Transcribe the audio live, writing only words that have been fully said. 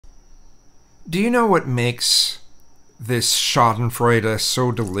Do you know what makes this schadenfreude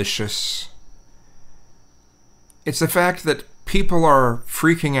so delicious? It's the fact that people are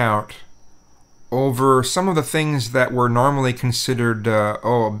freaking out over some of the things that were normally considered,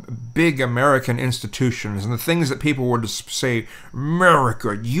 big American institutions, and the things that people would say,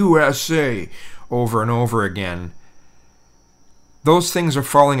 America, USA, over and over again. Those things are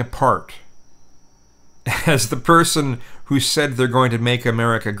falling apart. As the person who said they're going to make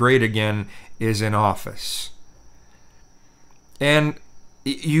America great again is in office. And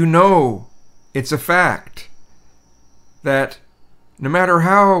you know, it's a fact that no matter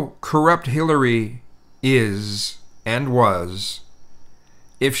how corrupt Hillary is and was,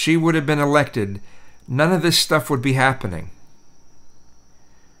 if she would have been elected, none of this stuff would be happening.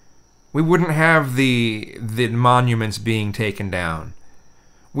 We wouldn't have the monuments being taken down.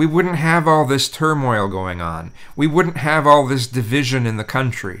 We wouldn't have all this turmoil going on. We wouldn't have all this division in the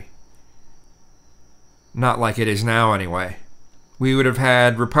country. Not like it is now, anyway. We would have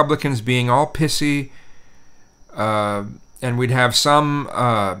had Republicans being all pissy, and we'd have some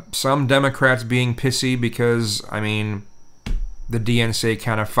Democrats being pissy because, I mean, the DNC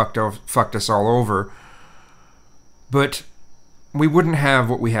kind of fucked us all over. But we wouldn't have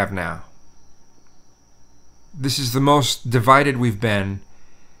what we have now. This is the most divided we've been.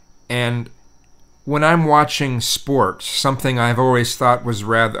 And when I'm watching sports, something I've always thought was a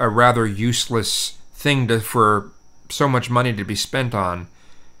rather useless thing for so much money to be spent on,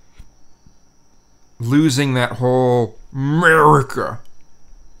 losing that whole America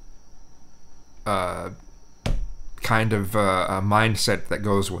kind of mindset that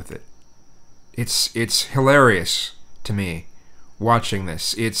goes with it. It's hilarious to me watching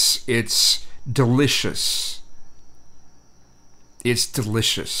this. It's delicious. It's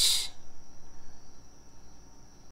delicious.